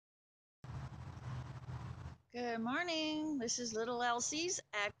Good morning. This is little Elsie's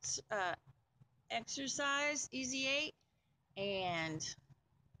exercise easy 8, and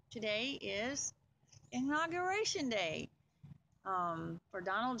today is Inauguration Day for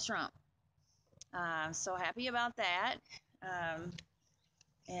Donald Trump. I'm so happy about that. Um,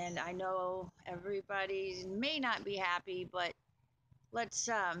 and I know everybody may not be happy, but let's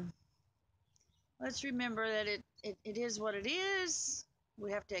um, let's remember that it is what it is.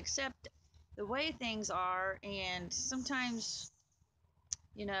 We have to accept the way things are, and sometimes,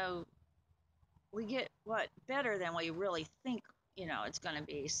 you know, we get what better than we really think it's going to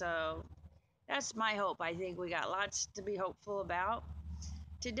be. So that's my hope. I think we got lots to be hopeful about.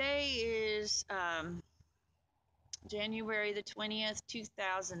 Today is January the 20th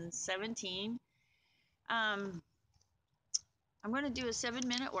 2017. I'm going to do a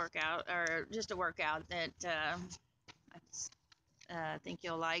 7-minute workout, or just a workout that I think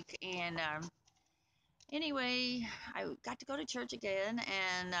you'll like. And anyway, I got to go to church again,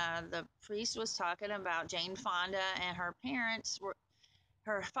 and the priest was talking about Jane Fonda, and her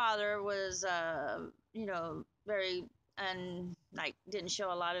father was very, and like, didn't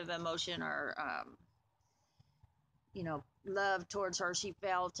show a lot of emotion or love towards her. She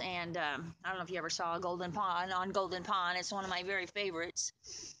felt, and I don't know if you ever saw Golden Pond. On Golden Pond, it's one of my very favorites.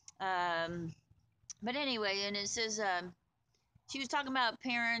 But anyway, and it says she was talking about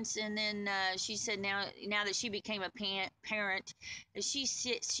parents, and then she said now that she became a parent, she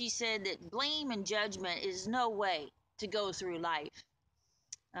said that blame and judgment is no way to go through life.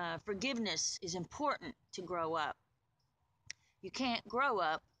 Forgiveness is important to grow up. You can't grow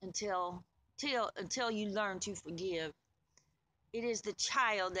up until you learn to forgive. It is the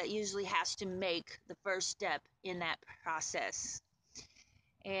child that usually has to make the first step in that process.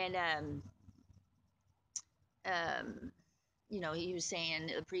 And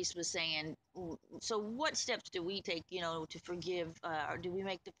the priest was saying, so what steps do we take, to forgive? Or do we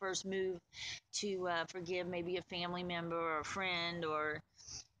make the first move to forgive maybe a family member or a friend or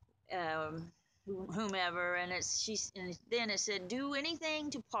whomever? And then it said, do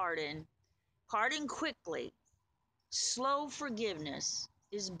anything to pardon quickly. Slow forgiveness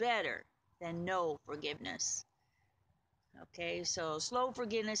is better than no forgiveness. Okay, so slow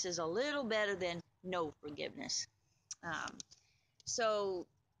forgiveness is a little better than no forgiveness. So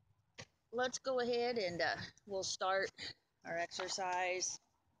let's go ahead and we'll start our exercise.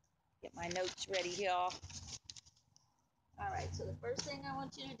 Get my notes ready here. All right, so the first thing I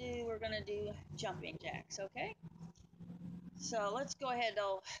want you to do, we're going to do jumping jacks, okay? So let's go ahead,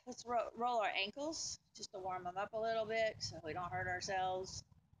 let's roll our ankles just to warm them up a little bit so we don't hurt ourselves.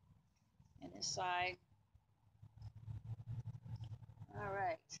 And this side. All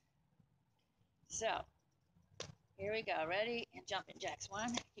right. So here we go. Ready? And jumping jacks.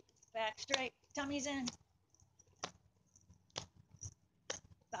 1, keep the back straight, tummies in.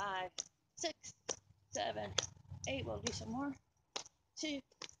 5, 6, 7, 8. We'll do some more. 2,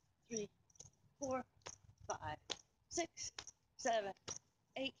 3, 4, 5, 6, 7,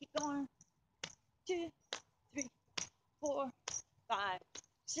 8. Keep going. 2, 3, 4, 5,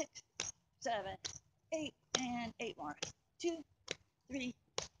 6, 7, 8, and 8 more. 2, 3,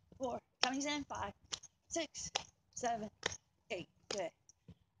 4. Tummies in. 5, 6, 7, 8. Good.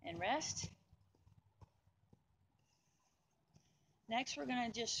 And rest. Next, we're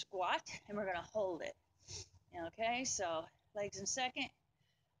going to just squat, and we're going to hold it. Okay, so legs in second,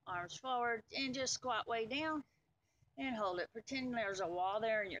 arms forward, and just squat way down and hold it. Pretend there's a wall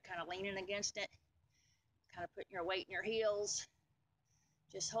there and you're kind of leaning against it, kind of putting your weight in your heels.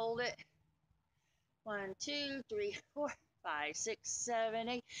 Just hold it. 1, 2, 3, 4, 5, 6, 7,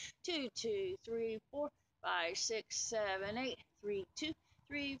 8. 2, 2, 3, 4, 5, 6, 7, 8. 3, 2,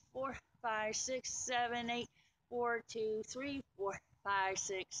 3, 4, 5, 6, 7, 8. 4, 2, 3, 4, 5,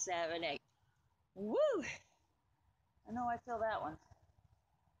 6, 7, 8. Woo! I know I feel that one.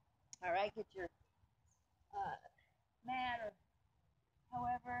 All right, get your mat or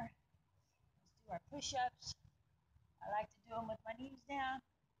however. Let's do our push-ups. I like to do them with my knees down.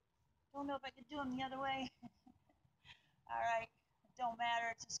 Don't know if I could do them the other way. All right, it don't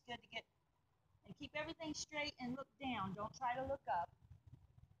matter. It's just good to get, and keep everything straight and look down. Don't try to look up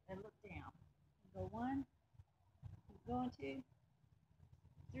and look down. Go 1, keep going 2,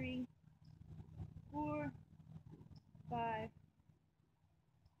 3, 4, 5,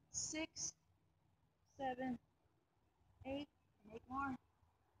 6, 7, 8, and 8 more.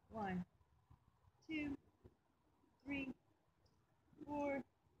 1, 2, 3, 4,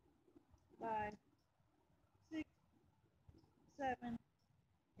 5, 6, 7,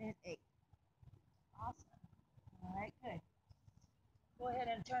 and 8. Awesome. All right, good. Go ahead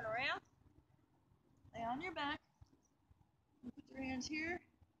and turn around. Lay on your back. You put your hands here.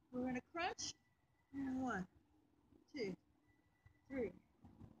 We're going to crunch. And 1, 2, 3,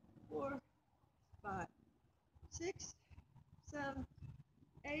 4, 5, 6, 7,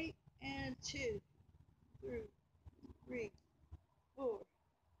 8, and 2, 3, 4,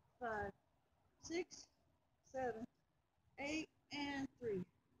 5, 6, 7, 8, and 3.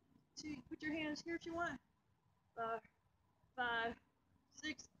 2. Put your hands here if you want. 5,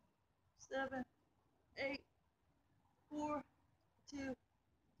 6, 7, 8, 4, 2,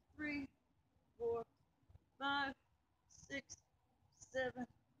 3, 4, 5, 6, 7,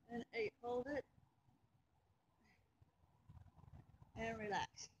 and 8. Hold it. And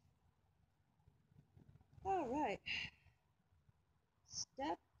relax. All right.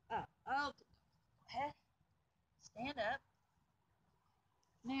 Step up. Oh, go ahead. Stand up.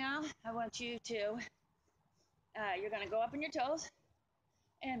 Now, I want you to, you're going to go up on your toes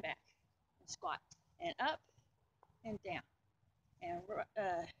and back. And squat. And up and down. And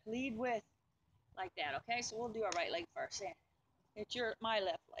lead with like that, okay? So we'll do our right leg first. And it's my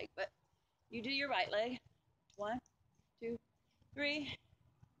left leg, but you do your right leg. 1, 2, 3,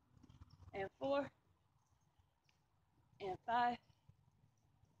 and 4, and 5,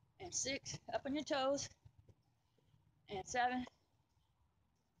 and 6. Up on your toes. And 7,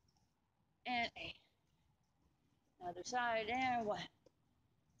 and 8. Other side, and 1.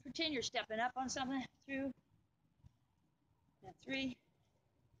 Pretend you're stepping up on something. 2, and 3,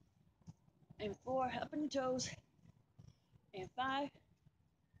 and 4. Up on your toes. And 5,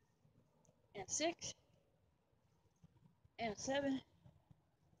 and 6, and 7,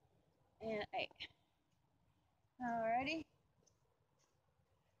 and 8. Alrighty.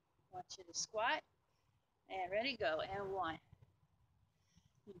 Want you to squat. And ready, go. And 1,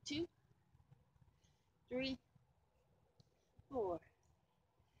 and 2, 3, 4,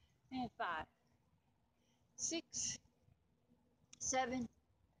 and 5, 6, 7,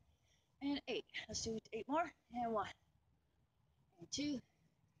 and 8. Let's do 8 more. And 1, and 2,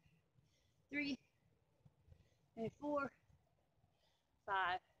 3, and 4,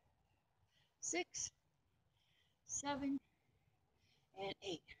 5, 6, 7, and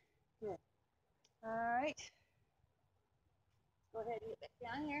 8. Good. All right. Go ahead and get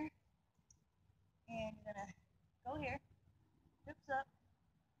back down here. And you're going to go here. Hips up.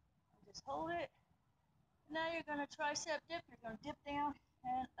 And just hold it. Now you're going to tricep dip. You're going to dip down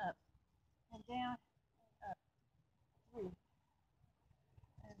and up. And down and up. 3,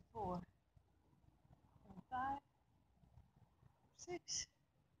 and 4, and 5, 6,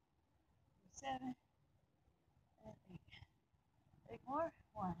 and 7, and 8. 8 more.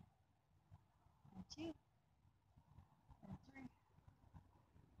 1, and 2, and 3,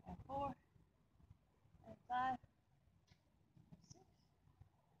 and 4, and 5, and 6,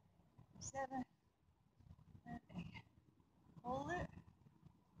 and 7, and 8. Hold it.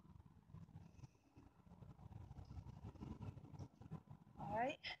 All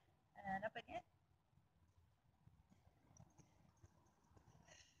right. And up again.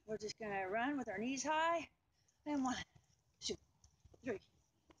 We're just going to run with our knees high. And 1, 2, 3,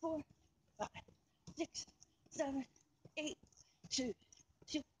 4, 5, 6, 7, 8, 2,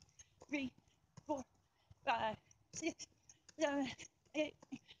 2, 3, 4, 5, 6, 7, 8,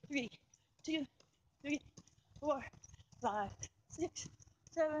 3, 2, 3, 4, 5, 6,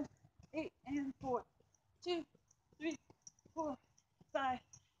 7, 8, and 4, 2, 3, 4, 5,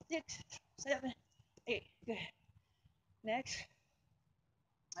 6, 7, 8. Good. Next,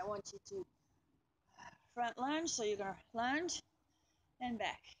 I want you to front lunge. So you're going to lunge and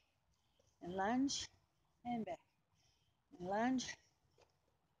back, and lunge and back, and lunge.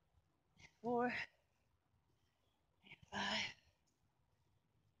 4, and 5,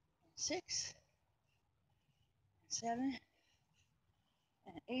 and 6, and 7,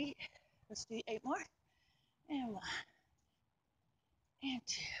 and 8. Let's do 8 more. And 1, and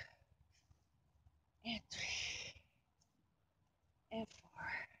 2, and 3, and 4,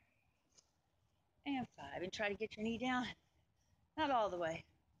 and 5. And try to get your knee down. Not all the way.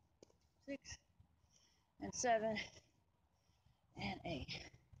 6, and 7, and 8.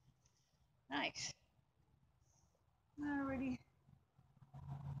 Nice. Alrighty.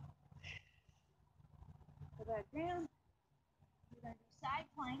 Go back down. You're going to do side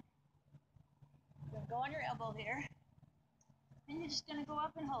plank. You're going to go on your elbow here. And you're just going to go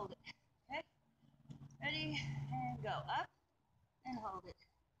up and hold it. Okay? Ready? And go. Up and hold it.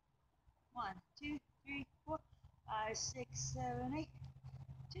 1, 2, 3, 4, 5, 6, 7, 8.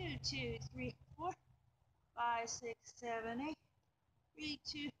 2, 2, 3, 4, 5, 6, 7, 8. 3,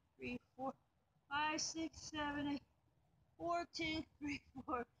 2, 3, 4, 5, 6, 7, 8. 4, 2, 3,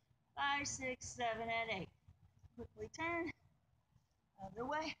 4, 5, 6, 7, and 8. Quickly turn. Other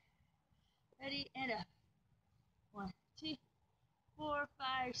way. Ready and up. 1, 2, 4,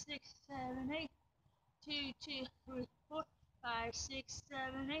 5, 6, 7, 8. 2, 2, 3, 4, 5, 6,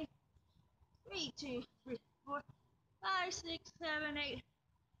 7, 8. 3, 2, 3, 4, 5, 6, 7, 8.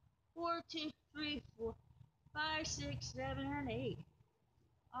 4, 2, 3, 4, 5, 6, 7, and 8.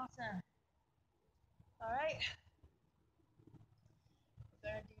 Awesome. All right. We're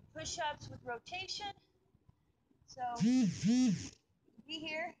going to do push-ups with rotation. So be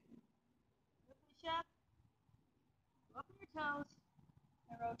here, push up, open your toes,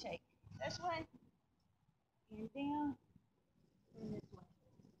 and rotate. This way, and down, and this way.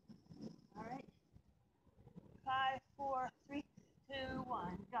 All right. 5, 4, 3, 2,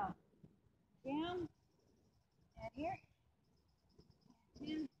 1, go. Down, and here.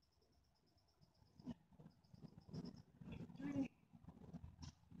 2, 3,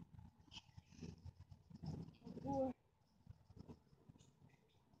 4,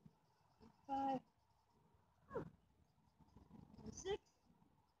 5, and 6,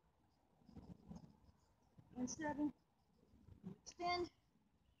 and 7, and extend,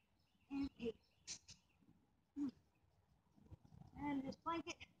 and 8. And just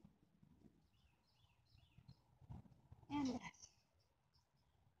blanket, and rest.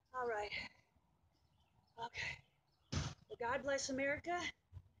 All right. Okay. Well, God bless America.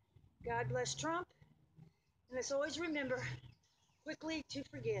 God bless Trump. And let's always remember quickly to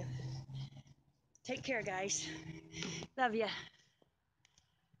forgive. Take care, guys. Love ya.